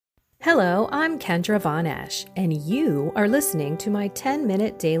Hello, I'm Kendra Von Esch, and you are listening to my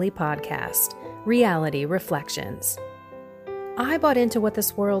 10-minute daily podcast, Reality Reflections. I bought into what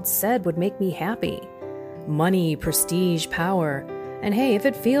this world said would make me happy. Money, prestige, power. And hey, if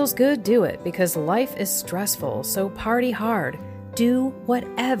it feels good, do it, because life is stressful, so party hard. Do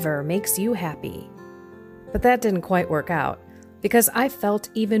whatever makes you happy. But that didn't quite work out, because I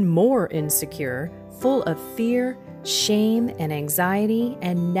felt even more insecure, full of fear, shame, and anxiety,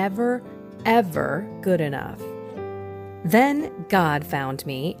 and never, ever good enough. Then God found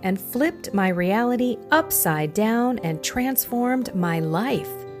me and flipped my reality upside down and transformed my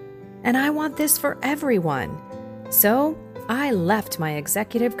life. And I want this for everyone. So I left my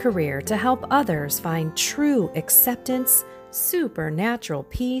executive career to help others find true acceptance, supernatural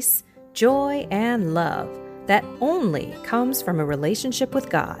peace, joy, and love that only comes from a relationship with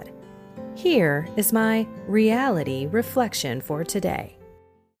God. Here is my reality reflection for today.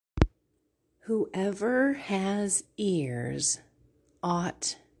 Whoever has ears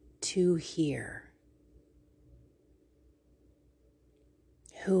ought to hear.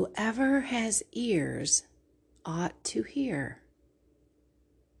 Whoever has ears ought to hear.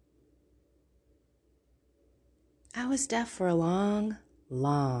 I was deaf for a long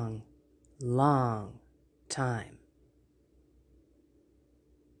time.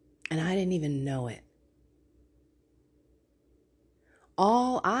 And I didn't even know it.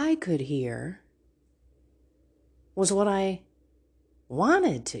 All I could hear was what I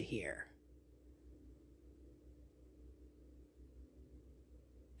wanted to hear.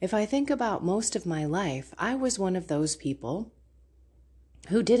 If I think about most of my life, I was one of those people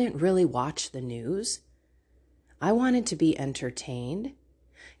who didn't really watch the news. I wanted to be entertained.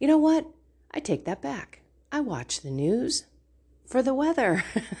 You know what? I take that back. I watch the news for the weather.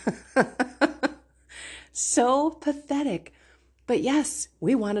 So pathetic. But yes,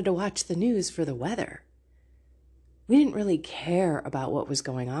 we wanted to watch the news for the weather. We didn't really care about what was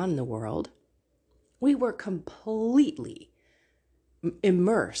going on in the world. We were completely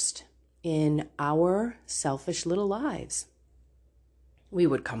immersed in our selfish little lives. We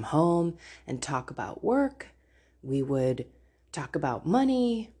would come home and talk about work. We would talk about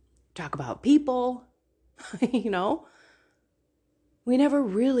money, talk about people, We never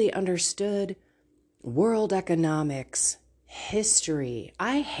really understood world economics, history.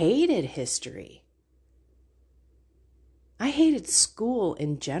 I hated history. I hated school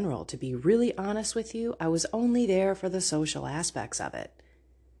in general, to be really honest with you. I was only there for the social aspects of it.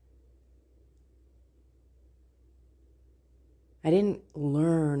 I didn't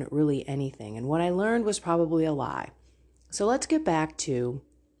learn really anything, and what I learned was probably a lie. So let's get back to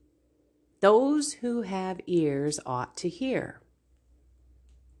those who have ears ought to hear.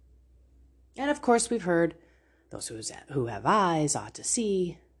 And of course, we've heard those who have eyes ought to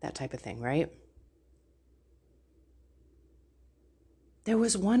see, that type of thing, right? There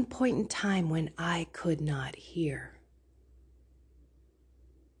was one point in time when I could not hear.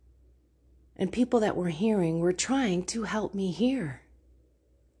 And people that were hearing were trying to help me hear.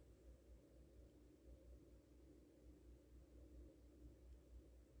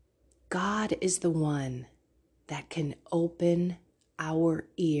 God is the one that can open our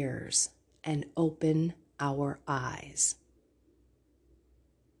ears and open our eyes.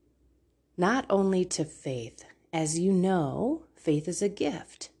 Not only to faith. As you know, faith is a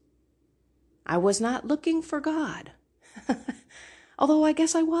gift. I was not looking for God. Although I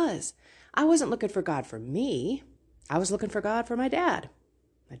guess I was. I wasn't looking for God for me. I was looking for God for my dad.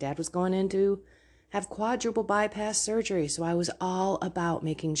 My dad was going in to have quadruple bypass surgery, so I was all about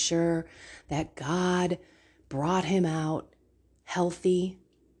making sure that God brought him out healthy.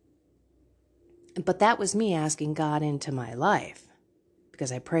 But that was me asking God into my life because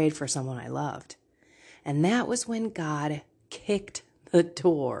I prayed for someone I loved. And that was when God kicked the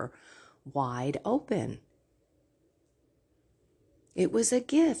door wide open. It was a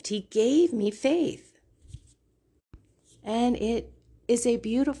gift. He gave me faith. And it is a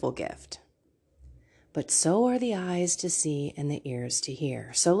beautiful gift. But so are the eyes to see and the ears to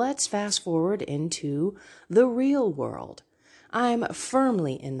hear. So let's fast forward into the real world. I'm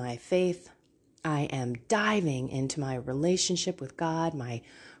firmly in my faith. I am diving into my relationship with God, my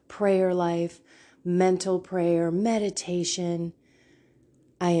prayer life, mental prayer, meditation.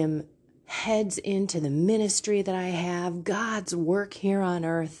 I am heads into the ministry that I have, God's work here on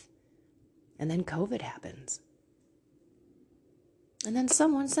earth. And then COVID happens. And then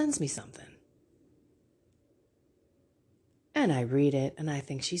someone sends me something. And I read it and I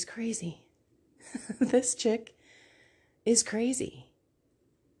think she's crazy. This chick is crazy.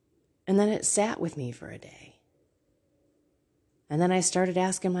 And then it sat with me for a day. And then I started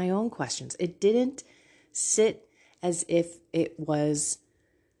asking my own questions. It didn't sit as if it was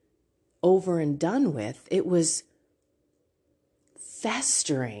over and done with. It was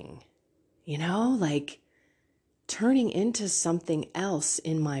festering, like turning into something else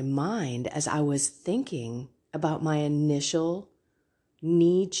in my mind as I was thinking about my initial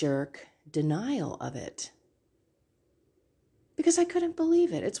knee-jerk denial of it. Because I couldn't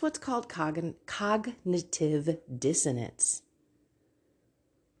believe it. It's what's called cognitive dissonance.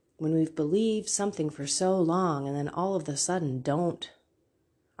 When we've believed something for so long and then all of a sudden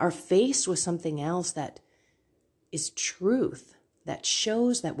are faced with something else that is truth, that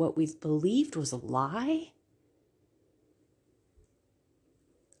shows that what we've believed was a lie.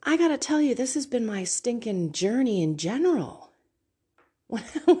 I gotta tell you, this has been my stinking journey in general. When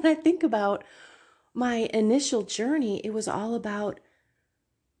I think about my initial journey, it was all about,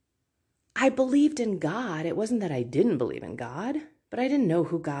 I believed in God. It wasn't that I didn't believe in God, but I didn't know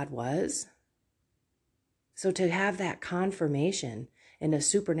who God was. So to have that confirmation in a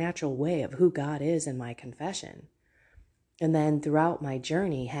supernatural way of who God is in my confession, and then throughout my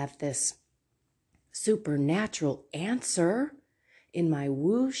journey have this supernatural answer in my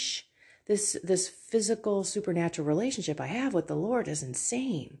whoosh, this physical supernatural relationship I have with the Lord is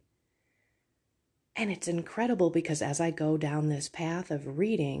insane. And it's incredible because as I go down this path of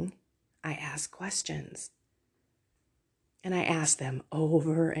reading, I ask questions. And I ask them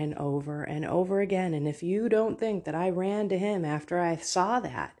over and over and over again. And if you don't think that I ran to him after I saw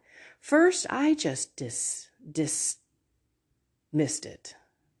that, first I just dismissed it,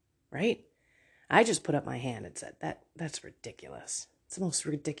 right? I just put up my hand and said, that's ridiculous. It's the most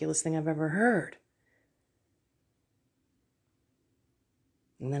ridiculous thing I've ever heard.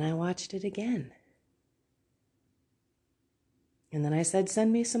 And then I watched it again. And then I said,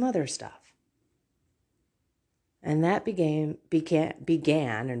 send me some other stuff. And that began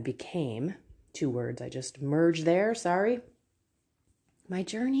and became 2 words I just merged there, sorry. My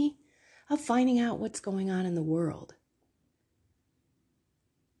journey of finding out what's going on in the world.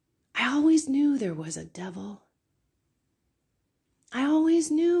 I always knew there was a devil. I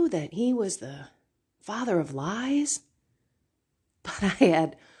always knew that he was the father of lies. But I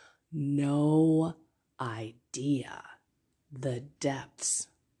had no idea the depths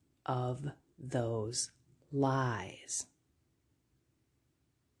of those lies.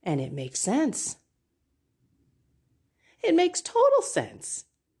 And it makes sense. It makes total sense.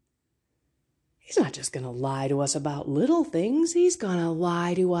 He's not just going to lie to us about little things. He's going to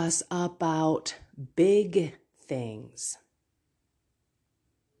lie to us about big things.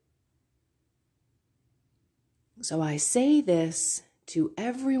 So I say this to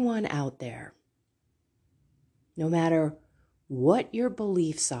everyone out there. No matter what your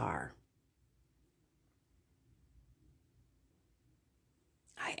beliefs are,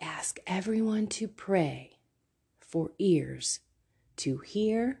 I ask everyone to pray for ears to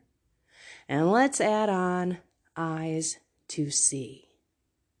hear, and let's add on eyes to see.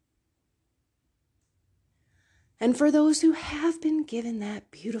 And for those who have been given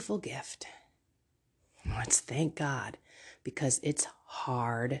that beautiful gift, let's thank God, because it's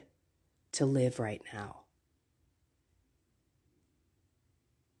hard to live right now.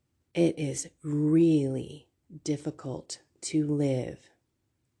 It is really difficult to live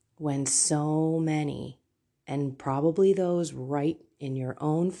when so many, and probably those right in your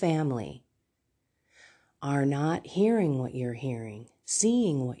own family, are not hearing what you're hearing,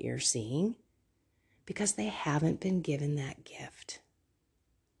 seeing what you're seeing, because they haven't been given that gift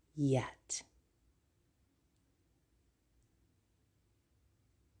yet.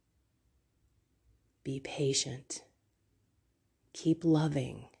 Be patient. Keep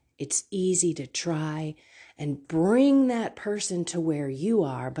loving. It's easy to try and bring that person to where you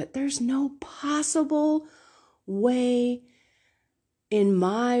are, but there's no possible way in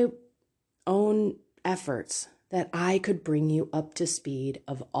my own efforts that I could bring you up to speed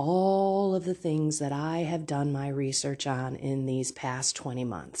of all of the things that I have done my research on in these past 20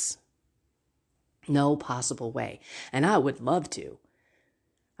 months. No possible way. And I would love to.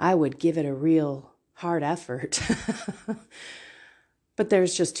 I would give it a real hard effort. But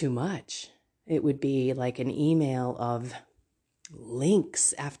there's just too much. It would be like an email of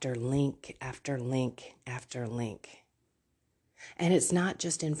links after link after link after link. And it's not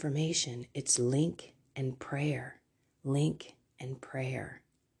just information, it's link and prayer, link and prayer.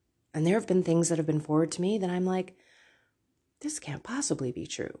 And there have been things that have been forwarded to me that I'm like, this can't possibly be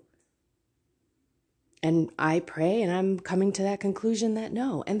true. And I pray and I'm coming to that conclusion that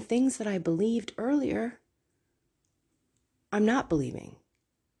no. And things that I believed earlier, I'm not believing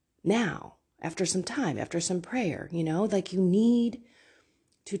now. after some time, after some prayer, like you need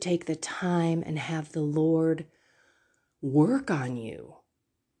to take the time and have the Lord work on you.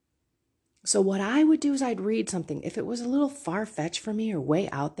 So what I would do is I'd read something. If it was a little far-fetched for me or way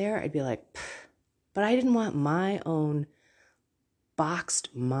out there, I'd be like, pfft. But I didn't want my own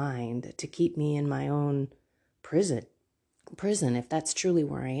boxed mind to keep me in my own prison, if that's truly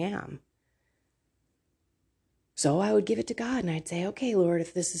where I am. So I would give it to God and I'd say, okay, Lord,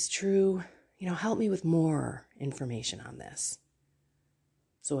 if this is true, help me with more information on this.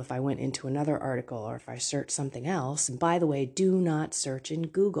 So if I went into another article or if I searched something else, and by the way, do not search in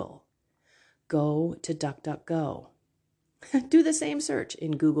Google. Go to DuckDuckGo. Do the same search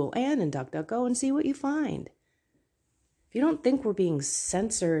in Google and in DuckDuckGo and see what you find. If you don't think we're being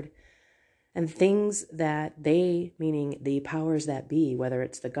censored and things that they, meaning the powers that be, whether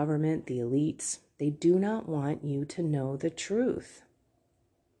it's the government, the elites, they do not want you to know the truth.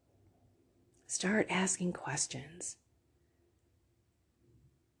 Start asking questions.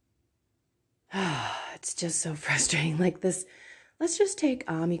 It's just so frustrating. Like this, let's just take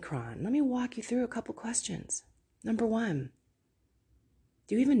Omicron. Let me walk you through a couple questions. Number one,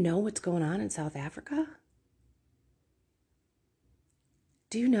 do you even know what's going on in South Africa?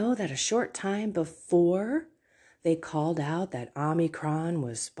 Do you know that a short time before they called out that Omicron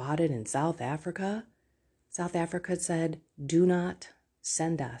was spotted in South Africa, South Africa said, do not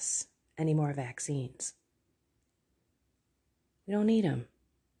send us any more vaccines. We don't need them.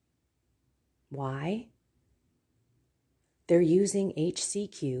 Why? They're using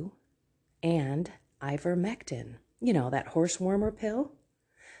HCQ and ivermectin. That horse warmer pill?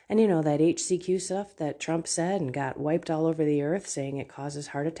 And that HCQ stuff that Trump said and got wiped all over the earth saying it causes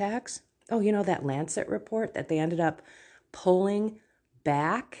heart attacks? Oh, that Lancet report that they ended up pulling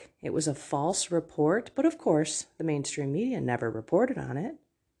back? It was a false report, but of course, the mainstream media never reported on it.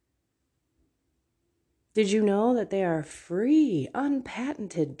 Did you know that they are free,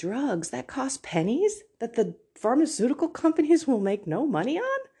 unpatented drugs that cost pennies that the pharmaceutical companies will make no money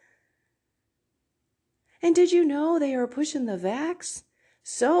on? And did you know they are pushing the vax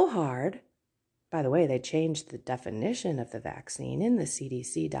so hard? By the way, they changed the definition of the vaccine in the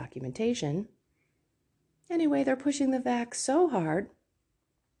CDC documentation. Anyway, they're pushing the vax so hard,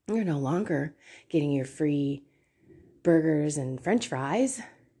 you're no longer getting your free burgers and French fries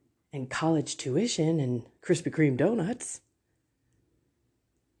and college tuition and Krispy Kreme donuts.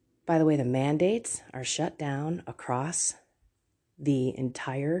 By the way, the mandates are shut down across the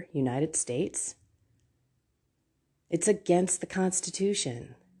entire United States. It's against the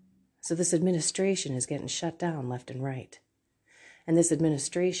Constitution. So this administration is getting shut down left and right. And this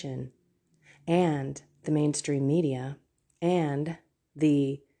administration and the mainstream media and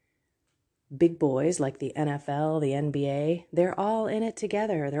the big boys like the NFL, the NBA, they're all in it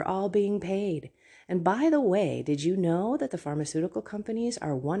together. They're all being paid. And by the way, did you know that the pharmaceutical companies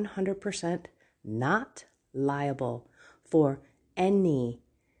are 100% not liable for any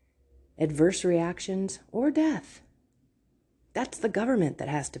adverse reactions or death? That's the government that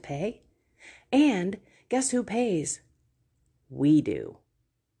has to pay. And guess who pays? We do.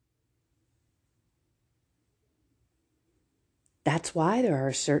 That's why there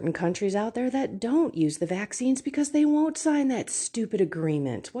are certain countries out there that don't use the vaccines because they won't sign that stupid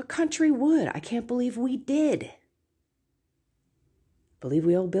agreement. What country would? I can't believe we did. Believe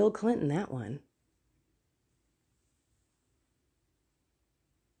we owe Bill Clinton that one.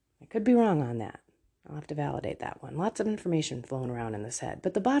 I could be wrong on that. I'll have to validate that one. Lots of information flowing around in this head.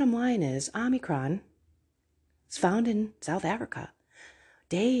 But the bottom line is Omicron is found in South Africa.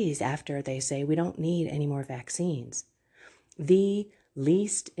 Days after they say we don't need any more vaccines. The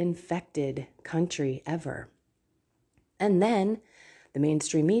least infected country ever. And then the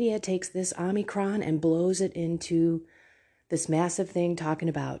mainstream media takes this Omicron and blows it into this massive thing talking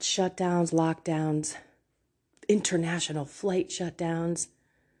about shutdowns, lockdowns, international flight shutdowns.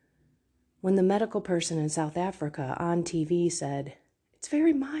 When the medical person in South Africa on TV said, it's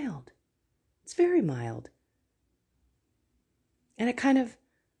very mild. It's very mild. And it kind of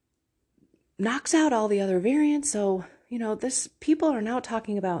knocks out all the other variants. So, people are now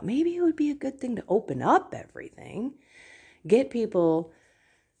talking about maybe it would be a good thing to open up everything. Get people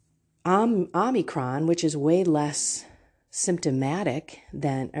Omicron, which is way less symptomatic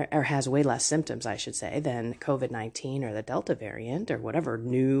than, or has way less symptoms, I should say, than COVID-19 or the Delta variant or whatever,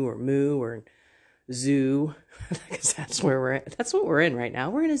 new or moo or zoo, because that's what we're in right now.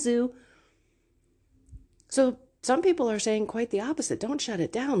 We're in a zoo. So some people are saying quite the opposite. Don't shut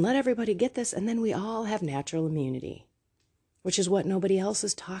it down. Let everybody get this, and then we all have natural immunity, which is what nobody else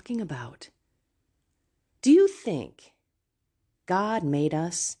is talking about. Do you think God made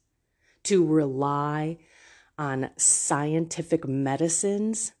us to rely on scientific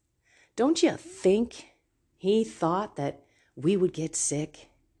medicines? Don't you think he thought that we would get sick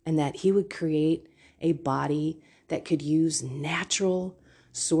and that he would create a body that could use natural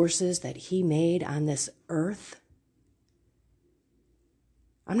sources that he made on this earth?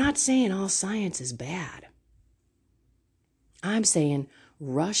 I'm not saying all science is bad. I'm saying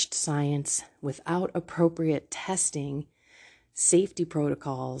rushed science without appropriate testing, safety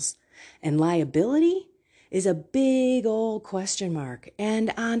protocols, and liability is a big old question mark.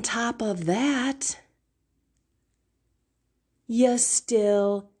 And on top of that, you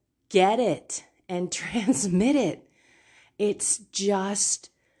still get it and transmit it. It's just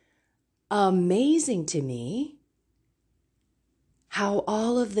amazing to me how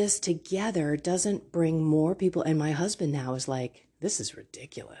all of this together doesn't bring more people. And my husband now is like, this is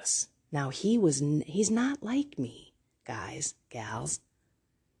ridiculous. Now he's not like me, guys, gals.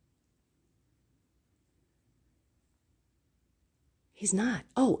 He's not.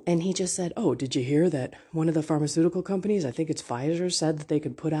 Oh, and he just said, oh, did you hear that one of the pharmaceutical companies, I think it's Pfizer, said that they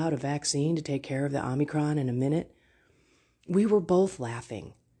could put out a vaccine to take care of the Omicron in a minute? We were both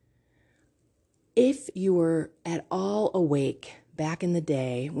laughing. If you were at all awake back in the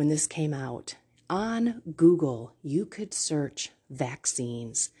day when this came out, on Google, you could search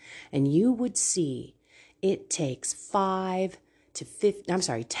vaccines and you would see it takes 10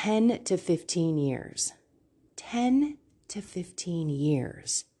 to 15 years. 10 to 15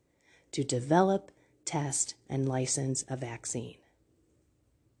 years to develop, test, and license a vaccine.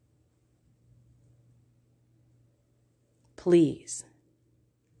 Please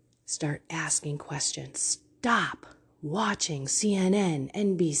start asking questions. Stop watching CNN,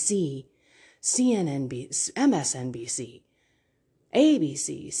 NBC, MSNBC,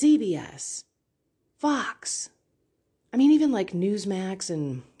 ABC, CBS, Fox. I mean, even like Newsmax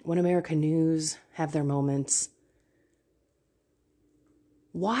and One America News have their moments.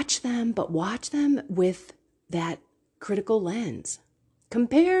 Watch them, but watch them with that critical lens.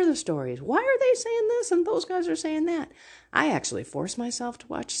 Compare the stories. Why are they saying this and those guys are saying that? I actually force myself to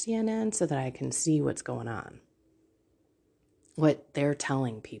watch CNN so that I can see what's going on, what they're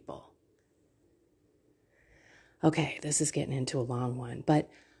telling people. Okay, this is getting into a long one, but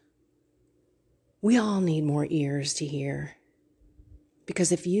we all need more ears to hear.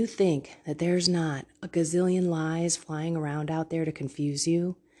 Because if you think that there's not a gazillion lies flying around out there to confuse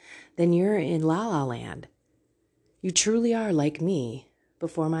you, then you're in La La Land. You truly are like me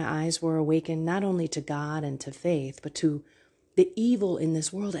before my eyes were awakened not only to God and to faith, but to the evil in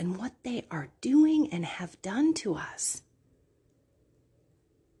this world and what they are doing and have done to us.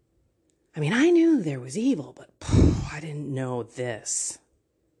 I mean, I knew there was evil, but I didn't know this.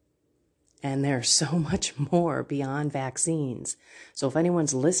 And there's so much more beyond vaccines. So if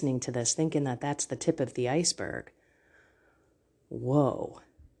anyone's listening to this thinking that that's the tip of the iceberg, whoa.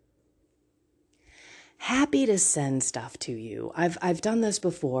 Happy to send stuff to you. I've done this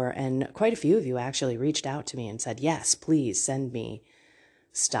before, and quite a few of you actually reached out to me and said, yes, please send me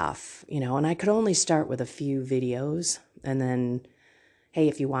stuff, and I could only start with a few videos, and then, hey,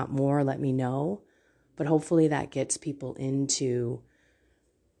 if you want more, let me know. But hopefully that gets people into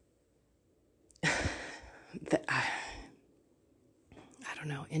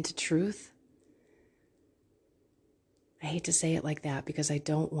into truth. I hate to say it like that because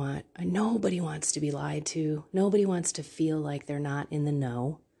nobody wants to be lied to. Nobody wants to feel like they're not in the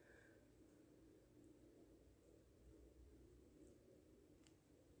know.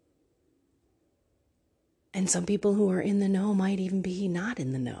 And some people who are in the know might even be not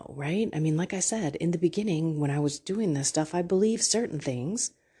in the know, right? I mean, like I said, in the beginning, when I was doing this stuff, I believed certain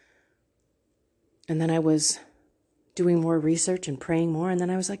things. And then I was doing more research and praying more. And then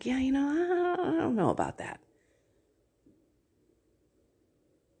I was like, yeah, I don't know about that.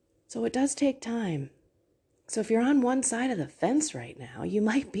 So it does take time. So if you're on one side of the fence right now, you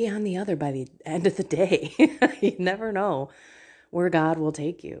might be on the other by the end of the day. You never know where God will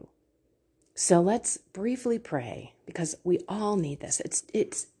take you. So let's briefly pray because we all need this.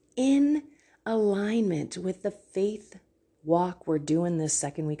 It's in alignment with the faith walk we're doing this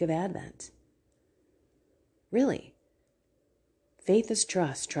second week of Advent. Really. Faith is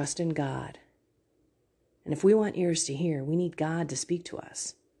trust in God. And if we want ears to hear, we need God to speak to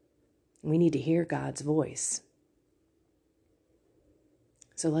us. We need to hear God's voice.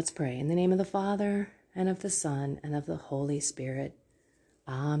 So let's pray. In the name of the Father, and of the Son, and of the Holy Spirit.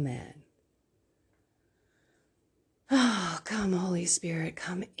 Amen. Oh, come, Holy Spirit,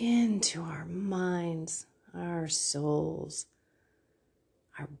 come into our minds, our souls,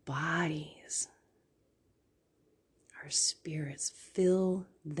 our bodies, our spirits. Fill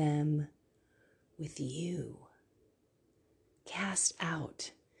them with you. Cast out.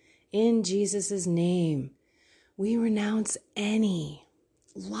 In Jesus' name, we renounce any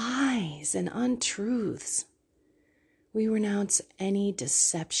lies and untruths. We renounce any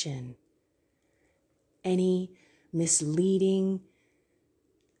deception, any misleading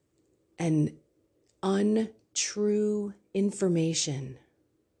and untrue information.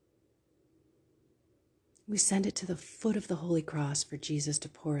 We send it to the foot of the Holy Cross for Jesus to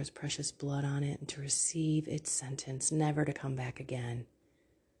pour his precious blood on it and to receive its sentence, never to come back again.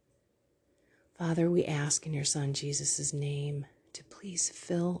 Father, we ask in your Son Jesus' name to please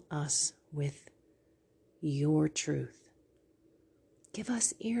fill us with your truth. Give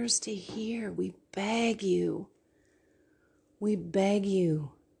us ears to hear. We beg you. We beg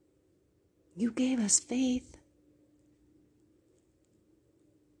you. You gave us faith.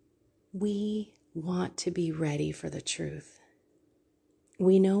 We want to be ready for the truth.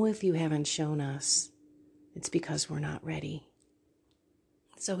 We know if you haven't shown us, it's because we're not ready.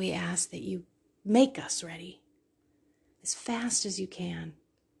 So we ask that you make us ready as fast as you can.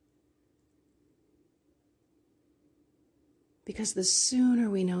 Because the sooner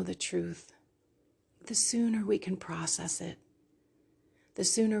we know the truth, the sooner we can process it, the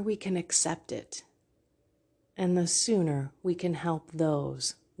sooner we can accept it, and the sooner we can help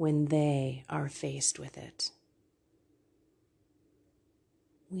those when they are faced with it.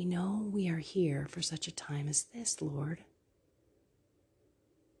 We know we are here for such a time as this, Lord.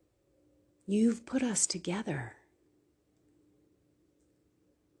 You've put us together.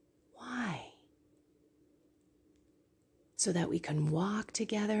 Why? So that we can walk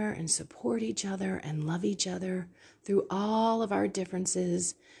together and support each other and love each other through all of our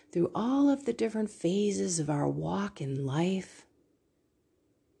differences, through all of the different phases of our walk in life.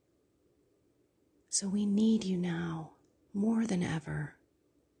 So we need you now, more than ever,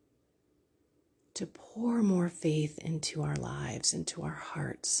 to pour more faith into our lives, into our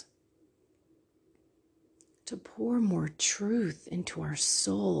hearts, to pour more truth into our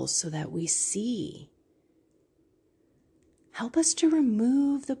souls so that we see. Help us to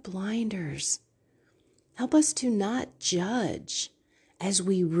remove the blinders. Help us to not judge as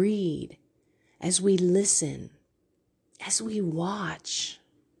we read, as we listen, as we watch.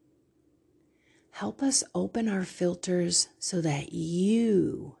 Help us open our filters so that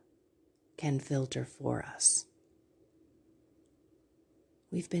you can filter for us.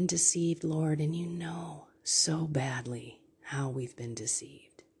 We've been deceived, Lord, and you know so badly how we've been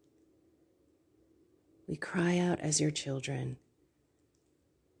deceived. We cry out as your children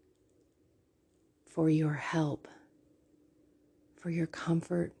for your help, for your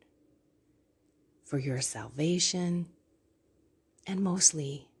comfort, for your salvation, and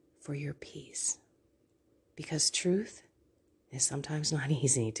mostly for your peace. Because truth is sometimes not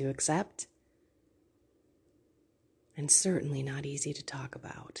easy to accept, and certainly not easy to talk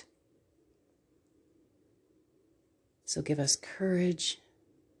about. So give us courage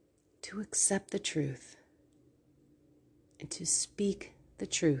to accept the truth and to speak the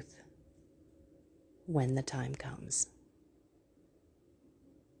truth when the time comes.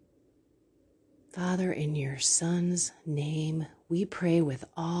 Father, in your Son's name, we pray with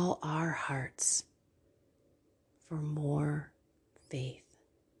all our hearts for more faith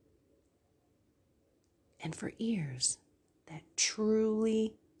and for ears that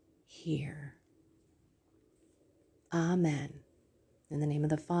truly hear. Amen. In the name of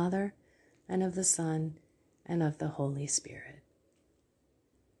the Father, and of the Son, and of the Holy Spirit.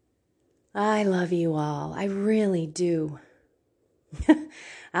 I love you all. I really do.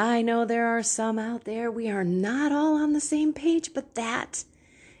 I know there are some out there. We are not all on the same page, but that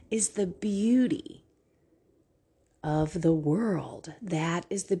is the beauty of the world. That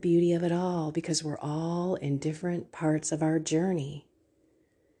is the beauty of it all, because we're all in different parts of our journey.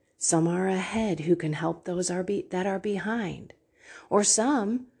 Some are ahead who can help those that are behind, or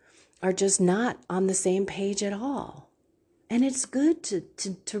some are just not on the same page at all. And it's good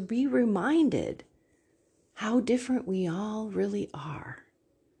to be reminded how different we all really are,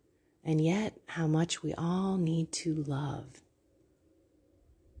 and yet how much we all need to love.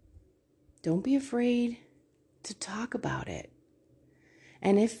 Don't be afraid to talk about it.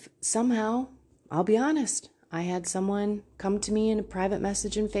 And if somehow, I'll be honest, I had someone come to me in a private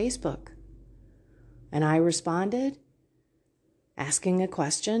message in Facebook, and I responded asking a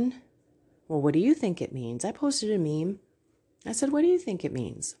question. Well, what do you think it means? I posted a meme. I said, what do you think it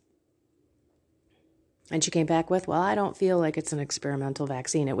means? And she came back with, well, I don't feel like it's an experimental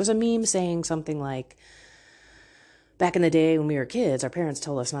vaccine. It was a meme saying something like, back in the day when we were kids, our parents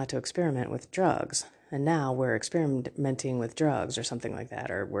told us not to experiment with drugs. and now we're experimenting with drugs or something like that,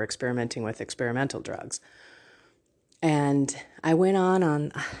 or we're experimenting with experimental drugs. And I went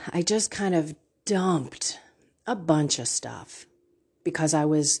I just kind of dumped a bunch of stuff because I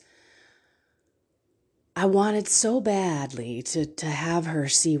wanted so badly to have her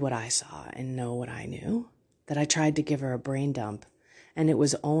see what I saw and know what I knew that I tried to give her a brain dump. And it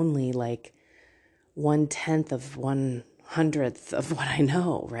was only like 1/10 of 1/100th of what I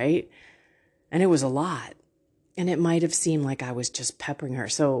know, right? And it was a lot. And it might have seemed like I was just peppering her.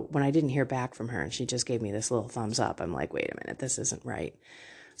 So when I didn't hear back from her and she just gave me this little thumbs up, I'm like, wait a minute, this isn't right.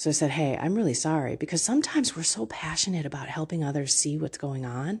 So I said, hey, I'm really sorry, because sometimes we're so passionate about helping others see what's going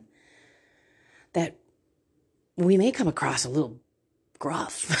on that we may come across a little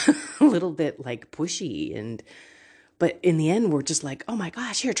gruff, a little bit like pushy. But in the end, we're just like, oh my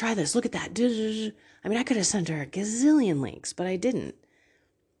gosh, here, try this. Look at that. I mean, I could have sent her a gazillion links, but I didn't.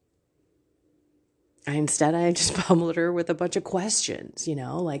 Instead, I just pummeled her with a bunch of questions,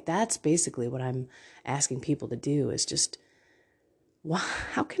 like that's basically what I'm asking people to do is just,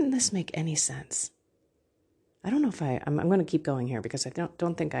 how can this make any sense? I don't know if I'm going to keep going here because I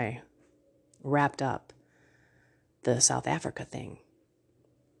don't think I wrapped up the South Africa thing.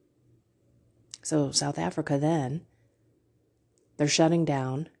 So South Africa then, they're shutting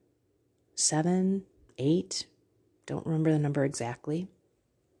down 7, 8, don't remember the number exactly,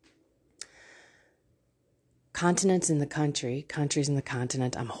 continents in the country, countries in the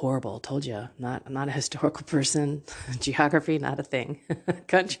continent. I'm horrible, told you. I'm not a historical person. Geography, not a thing.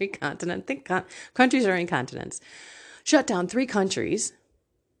 Country, continent. Think countries are in continents. Shut down 3 countries.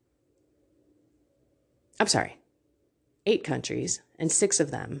 I'm sorry, 8 countries, and 6 of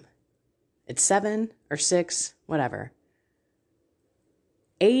them. It's 7 or 6, whatever.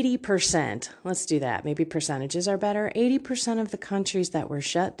 80%, let's do that. Maybe percentages are better. 80% of the countries that were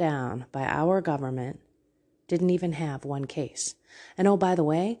shut down by our government didn't even have 1 case. And oh, by the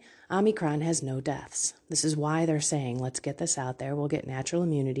way, Omicron has no deaths. This is why they're saying, let's get this out there. We'll get natural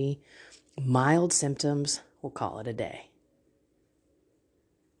immunity, mild symptoms. We'll call it a day.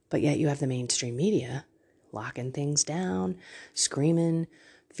 But yet you have the mainstream media locking things down, screaming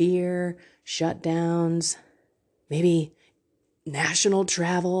fear, shutdowns, maybe national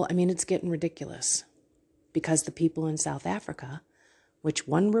travel. I mean, it's getting ridiculous because the people in South Africa, which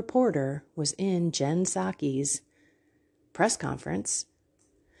one reporter was in Jen Psaki's press conference.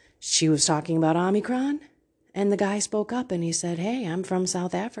 She was talking about Omicron, and the guy spoke up and he said, hey, I'm from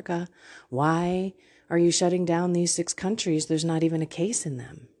South Africa. Why are you shutting down these 6 countries? There's not even a case in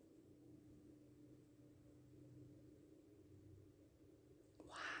them.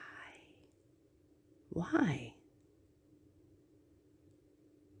 Why?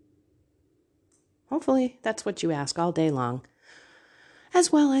 Hopefully that's what you ask all day long,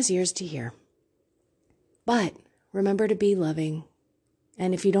 as well as ears to hear. But remember to be loving.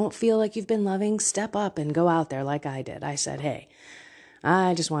 And if you don't feel like you've been loving, step up and go out there like I did. I said, hey,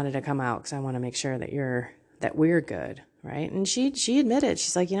 I just wanted to come out because I want to make sure that we're good, right? And she admitted,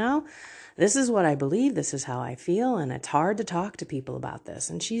 she's like, this is what I believe, this is how I feel, and it's hard to talk to people about this.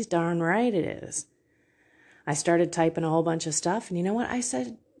 And she's darn right it is. I started typing a whole bunch of stuff, and you know what? I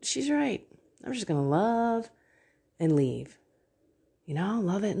said, she's right. I'm just going to love and leave.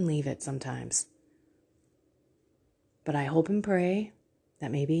 Love it and leave it sometimes. But I hope and pray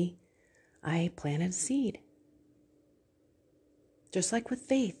that maybe I planted a seed. Just like with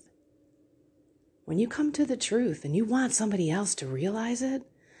faith. When you come to the truth and you want somebody else to realize it,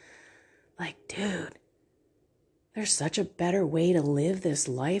 like, dude, there's such a better way to live this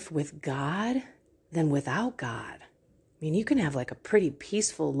life with God than without God. I mean, you can have like a pretty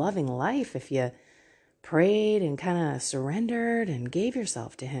peaceful, loving life if you prayed and kind of surrendered and gave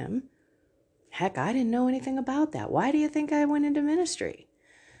yourself to Him. Heck, I didn't know anything about that. Why do you think I went into ministry?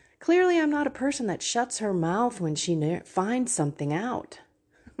 Clearly, I'm not a person that shuts her mouth when she finds something out.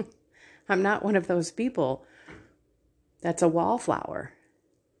 I'm not one of those people that's a wallflower.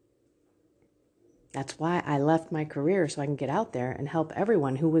 That's why I left my career, so I can get out there and help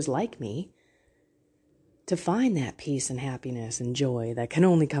everyone who was like me to find that peace and happiness and joy that can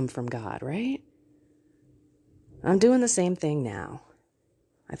only come from God, right? I'm doing the same thing now.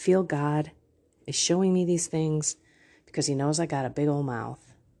 I feel God is showing me these things because He knows I got a big old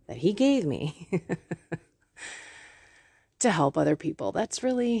mouth that He gave me to help other people. That's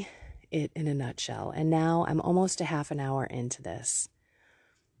really it in a nutshell. And now I'm almost a half an hour into this.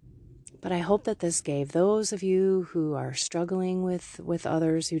 But I hope that this gave those of you who are struggling with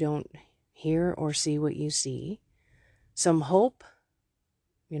others who don't hear or see what you see some hope,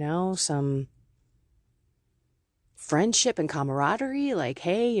 some friendship and camaraderie. Like,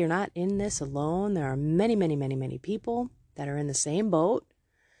 hey, you're not in this alone. There are many, many, many, many people that are in the same boat.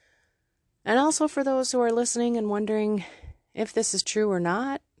 And also for those who are listening and wondering if this is true or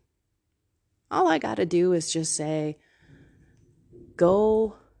not, all I got to do is just say,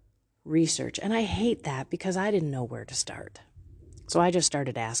 go research. And I hate that because I didn't know where to start. So I just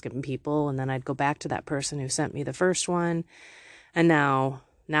started asking people, and then I'd go back to that person who sent me the first one. And now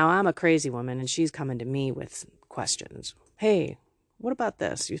I'm a crazy woman, and she's coming to me with questions. Hey, what about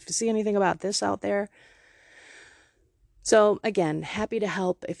this? You see anything about this out there? So again, happy to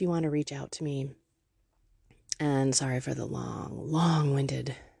help if you want to reach out to me. And sorry for the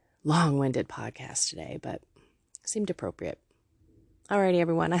long-winded podcast today, but seemed appropriate. Alrighty,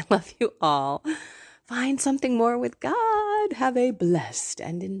 everyone. I love you all. Find something more with God. Have a blessed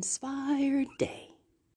and inspired day.